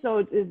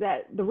episodes is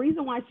that the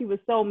reason why she was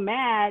so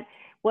mad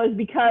was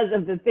because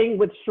of the thing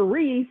with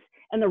Charisse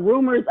and the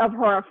rumors of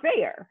her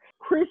affair.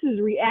 Chris's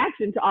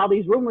reaction to all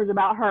these rumors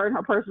about her and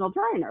her personal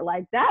trainer.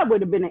 Like, that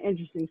would have been an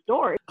interesting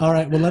story. All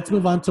right, well, let's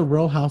move on to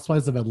Real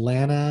Housewives of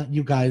Atlanta.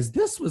 You guys,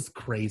 this was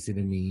crazy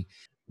to me.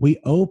 We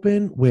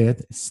open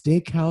with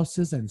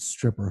steakhouses and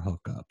stripper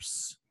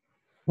hookups.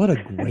 What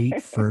a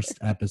great first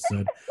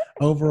episode.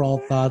 Overall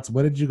thoughts,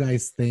 what did you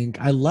guys think?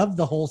 I love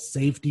the whole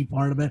safety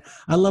part of it.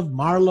 I love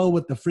Marlo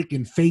with the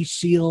freaking face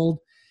shield.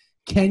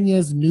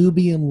 Kenya's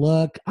Nubian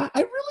look. I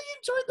really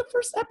enjoyed the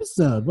first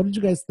episode. What did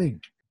you guys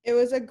think? It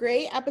was a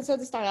great episode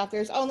to start off.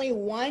 There's only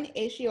one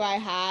issue I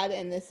had,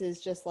 and this is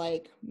just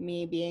like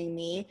me being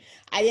me.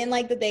 I didn't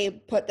like that they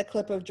put the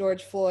clip of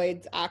George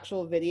Floyd's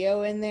actual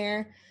video in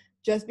there,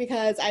 just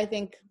because I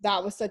think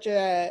that was such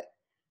a,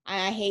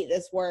 I hate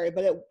this word,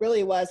 but it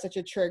really was such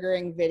a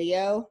triggering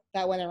video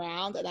that went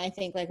around. And I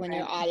think like when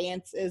your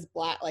audience is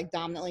black, like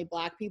dominantly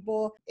black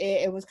people,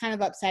 it was kind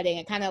of upsetting.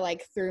 It kind of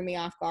like threw me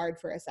off guard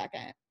for a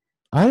second.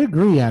 I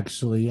agree,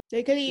 actually.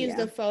 They could have used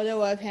a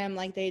photo of him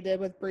like they did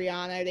with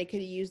Brianna. They could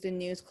have used a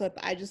news clip.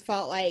 I just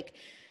felt like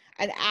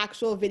an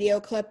actual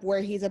video clip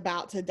where he's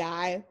about to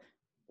die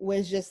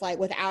was just like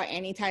without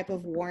any type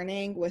of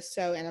warning was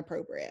so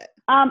inappropriate.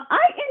 I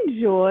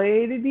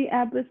enjoyed the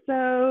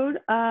episode.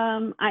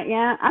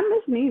 I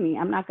miss Nene.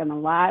 I'm not gonna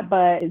lie,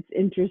 but it's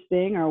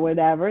interesting or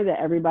whatever that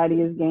everybody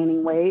is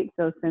gaining weight.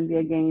 So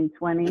Cynthia gained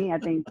 20. I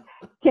think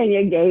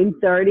Kenya gained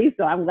 30.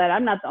 So I'm glad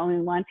I'm not the only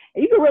one.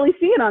 And you can really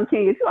see it on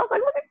Kenya too. I was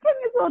like, look at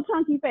Kenya's little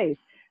chunky face.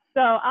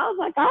 So I was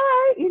like, all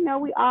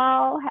right, we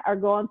all are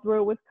going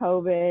through it with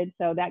COVID.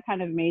 So that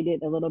kind of made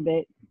it a little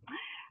bit,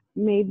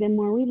 made them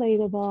more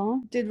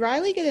relatable. Did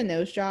Riley get a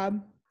nose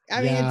job?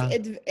 I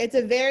mean, it's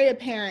a very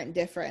apparent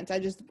difference. I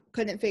just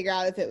couldn't figure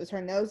out if it was her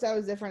nose that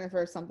was different, if it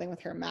was something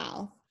with her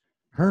mouth.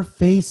 Her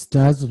face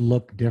does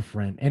look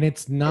different, and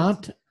it's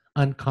not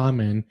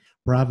uncommon.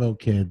 Bravo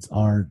kids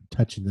are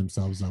touching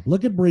themselves up.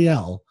 Look at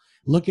Brielle.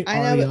 Look at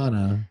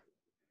Ariana.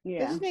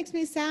 It just makes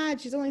me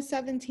sad. She's only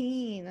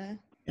 17.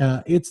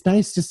 It's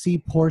nice to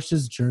see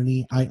Portia's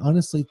journey. I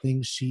honestly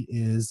think she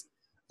is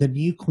the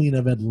new queen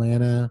of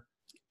Atlanta.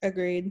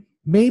 Agreed.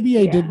 Maybe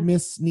I did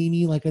miss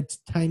Nene like a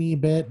tiny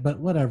bit, but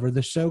whatever.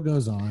 The show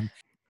goes on.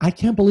 I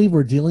can't believe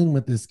we're dealing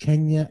with this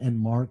Kenya and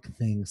Mark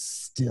thing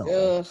still.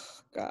 Ugh,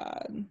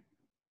 God.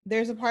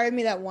 There's a part of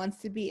me that wants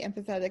to be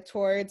empathetic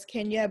towards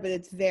Kenya, but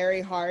it's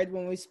very hard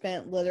when we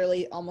spent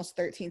literally almost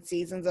 13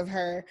 seasons of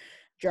her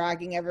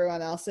dragging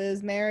everyone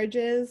else's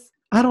marriages.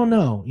 I don't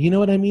know. You know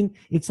what I mean?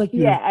 It's like,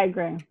 I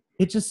agree.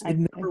 It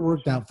never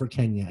worked out for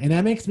Kenya. And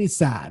that makes me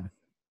sad.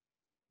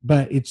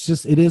 But it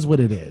is what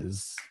it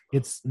is.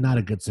 It's not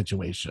a good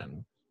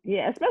situation.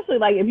 Yeah, especially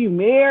like if you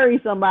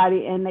marry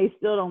somebody and they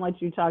still don't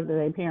let you talk to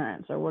their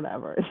parents or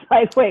whatever. It's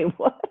like, wait,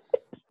 what?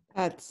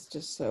 That's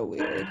just so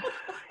weird.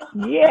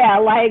 Yeah,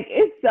 like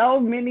it's so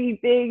many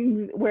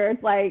things where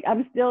it's like,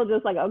 I'm still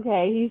just like,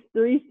 okay, he's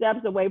 3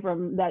 steps away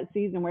from that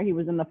season where he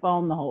was in the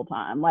phone the whole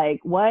time.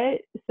 Like,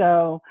 what?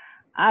 So,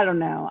 I don't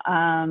know.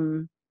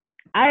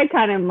 I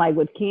kind of like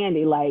with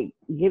Kandi, like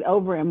get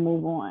over it and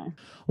move on.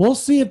 We'll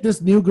see if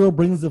this new girl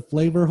brings the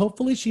flavor.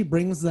 Hopefully she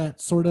brings that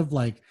sort of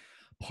like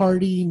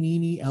party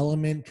Nene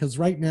element, because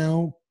right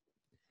now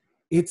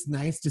it's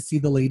nice to see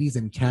the ladies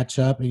and catch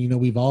up.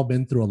 And, we've all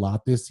been through a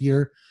lot this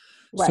year.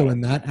 Right. So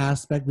in that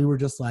aspect, we were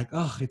just like,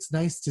 oh, it's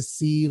nice to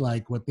see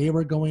like what they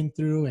were going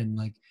through. And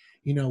like,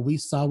 we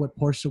saw what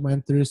Portia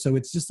went through. So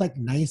it's just like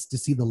nice to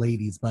see the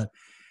ladies. But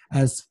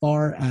as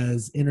far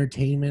as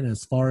entertainment,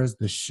 as far as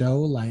the show,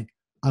 like,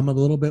 I'm a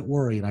little bit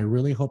worried. I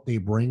really hope they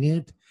bring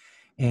it.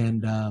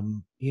 And,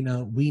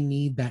 we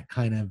need that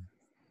kind of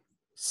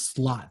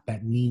slot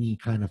that Nene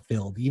kind of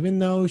filled, even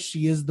though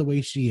she is the way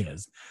she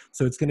is.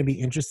 So it's going to be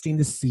interesting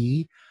to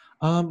see.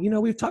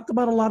 We've talked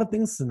about a lot of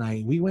things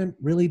tonight. We went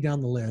really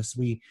down the list.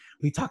 We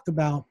talked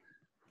about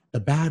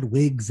the bad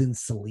wigs in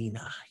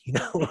Selena.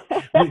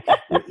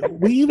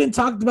 We even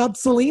talked about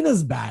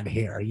Selena's bad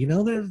hair.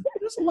 There's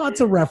lots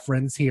of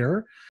reference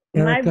here.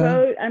 Erica? My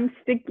vote, I'm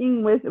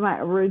sticking with my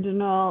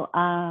original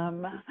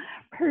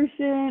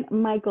person,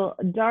 Michael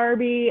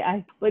Darby.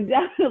 But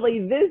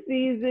definitely this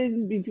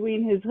season,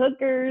 between his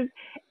hookers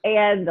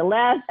and the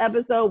last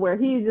episode where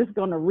he's just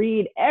going to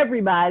read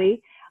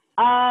everybody,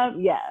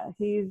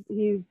 he's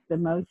the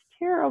most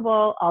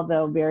terrible,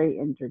 although very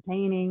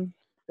entertaining.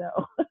 So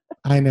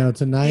I know.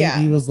 Tonight Yeah.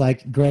 he was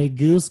like, Grey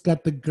Goose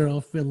got the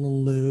girl feeling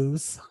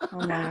loose. Oh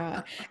my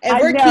god! I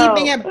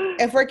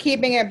If we're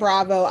keeping it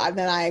Bravo,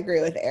 then I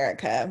agree with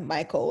Erica.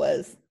 Michael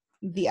was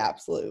the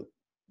absolute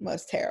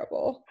most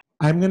terrible.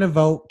 I'm going to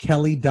vote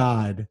Kelly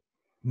Dodd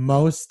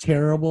most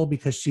terrible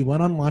because she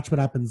went on Watch What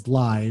Happens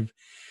Live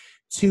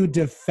to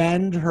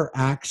defend her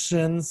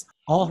actions,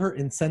 all her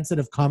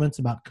insensitive comments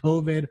about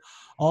COVID,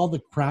 all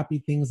the crappy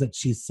things that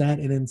she said.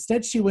 And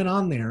instead she went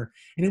on there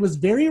and it was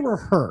very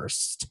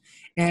rehearsed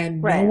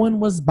and no one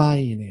was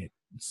buying it.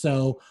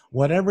 So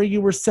whatever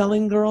you were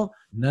selling, girl,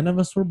 none of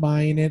us were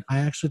buying it. I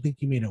actually think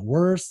you made it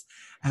worse.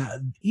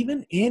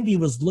 Even Andy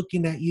was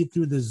looking at you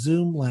through the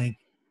Zoom like,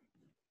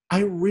 I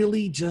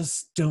really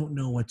just don't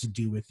know what to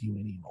do with you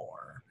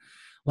anymore.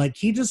 Like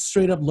he just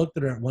straight up looked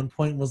at her at one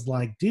point and was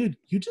like, dude,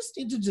 you just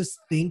need to just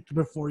think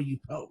before you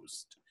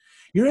post.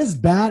 You're as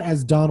bad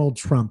as Donald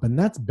Trump, and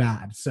that's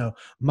bad. So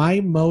my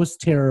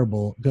most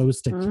terrible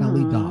goes to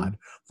Kelly Dodd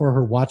for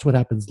her Watch What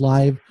Happens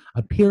Live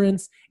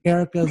appearance.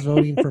 Erica's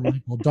voting for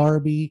Michael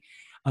Darby.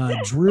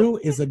 Drew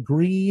is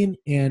agreeing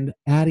and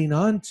adding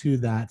on to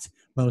that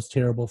most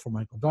terrible for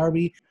Michael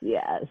Darby.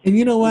 Yes. And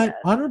you know what? Yes.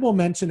 Honorable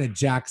mention to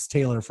Jax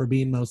Taylor for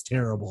being most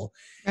terrible.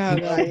 Oh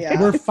god, yeah.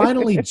 We're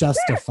finally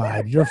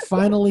justified. You're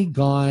finally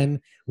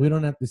gone. We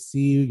don't have to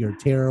see you. You're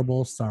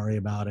terrible. Sorry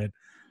about it.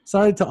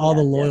 Sorry to all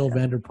the loyal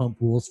Vanderpump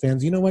Rules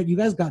fans. You know what? You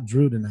guys got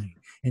Drew tonight,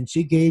 and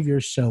she gave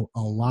your show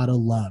a lot of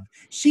love.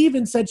 She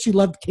even said she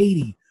loved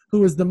Katie,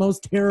 who was the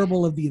most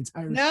terrible of the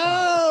entire show.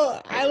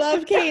 No, I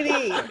love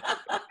Katie.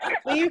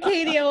 Leave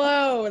Katie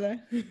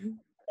alone.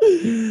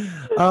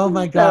 Oh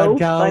my God, So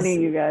gals.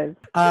 funny, you guys.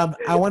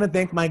 I want to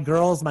thank my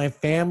girls, my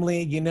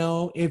family. You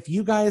know, if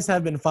you guys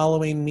have been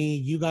following me,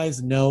 you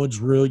guys know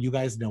Drew, you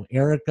guys know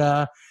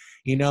Erica.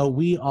 You know,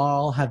 we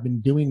all have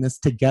been doing this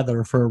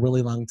together for a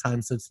really long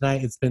time. So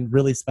tonight it's been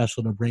really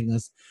special to bring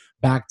us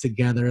back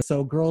together.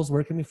 So girls,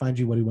 where can we find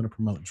you? What do you want to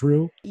promote?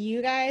 Drew?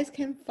 You guys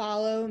can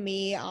follow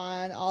me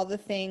on all the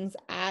things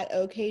at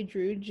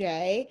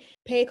OKDrewJ.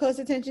 Pay close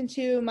attention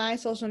to my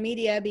social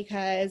media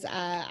because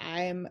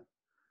I've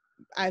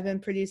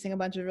been producing a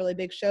bunch of really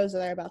big shows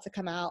that are about to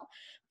come out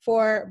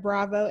for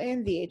Bravo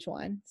and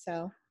VH1.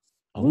 So,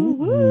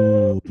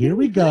 oh, here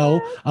we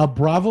go. A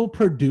Bravo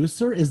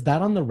producer. Is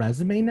that on the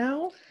resume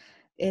now?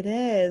 it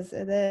is.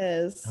 It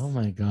is. Oh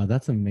my God,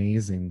 that's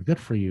amazing. Good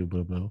for you,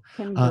 Boo Boo.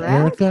 Congrats.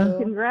 Erica?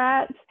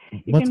 Congrats.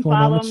 You What's can going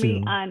on follow with me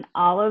you? on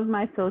all of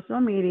my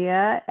social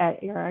media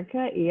at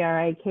Erica,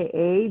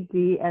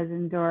 ERIKA, as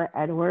in Dora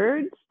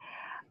Edwards.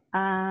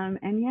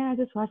 And yeah,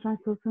 just watch my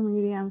social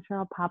media. I'm sure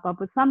I'll pop up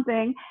with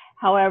something.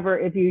 However,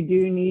 if you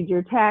do need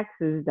your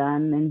taxes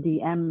done, then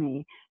DM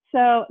me.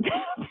 So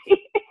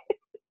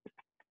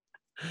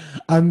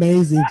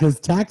Amazing, because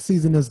tax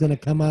season is going to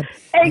come up.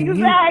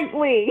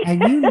 exactly.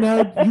 And you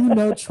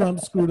know Trump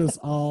screwed us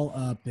all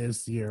up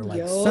this year. Like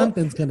Yup.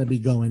 something's going to be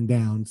going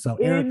down. So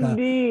Erica,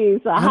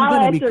 Indeed. So I'm holla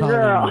going to at be your calling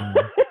girl.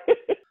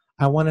 you.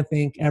 I want to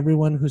thank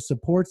everyone who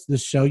supports the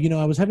show. You know,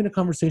 I was having a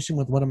conversation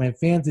with one of my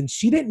fans, and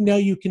she didn't know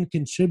you can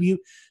contribute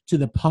to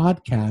the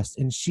podcast.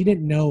 And she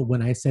didn't know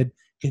when I said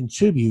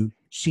contribute,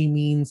 she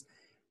means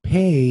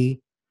pay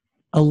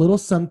a little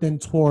something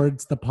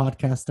towards the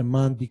podcast a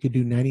month. You could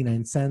do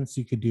 99 cents.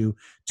 You could do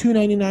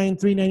 $2.99,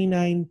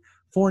 $3.99,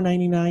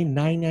 $4.99,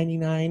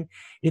 $9.99.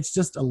 It's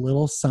just a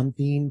little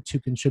something to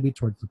contribute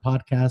towards the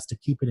podcast to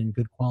keep it in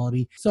good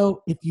quality.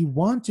 So if you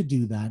want to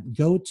do that,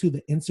 go to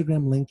the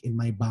Instagram link in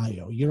my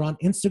bio. You're on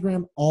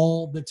Instagram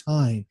all the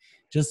time.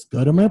 Just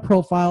go to my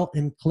profile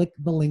and click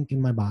the link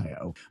in my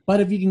bio. But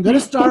if you can go to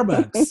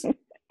Starbucks,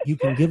 you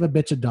can give a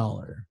bitch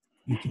 $1.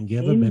 You can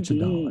give a bitch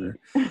 $1.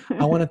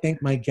 I want to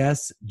thank my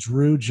guests,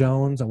 Drew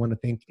Jones. I want to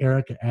thank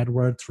Erica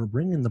Edwards for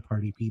bringing the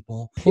party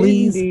people.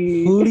 Please,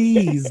 Indeed.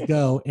 please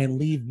go and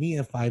leave me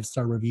a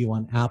 5-star review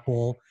on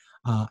Apple.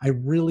 I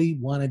really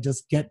want to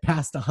just get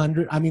past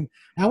 100. I mean,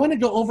 I want to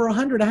go over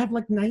 100. I have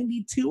like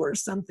 92 or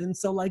something.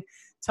 So like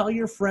tell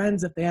your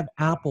friends if they have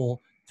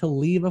Apple to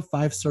leave a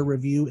 5-star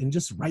review and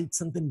just write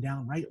something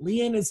down, right?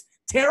 Leanne is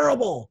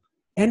terrible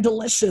and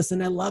delicious,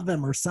 and I love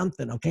him or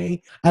something,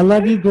 okay? I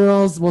love you,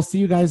 girls. We'll see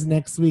you guys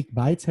next week.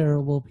 Bye,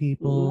 terrible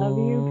people. Love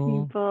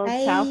you, people.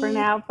 Bye. Ciao for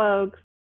now, folks.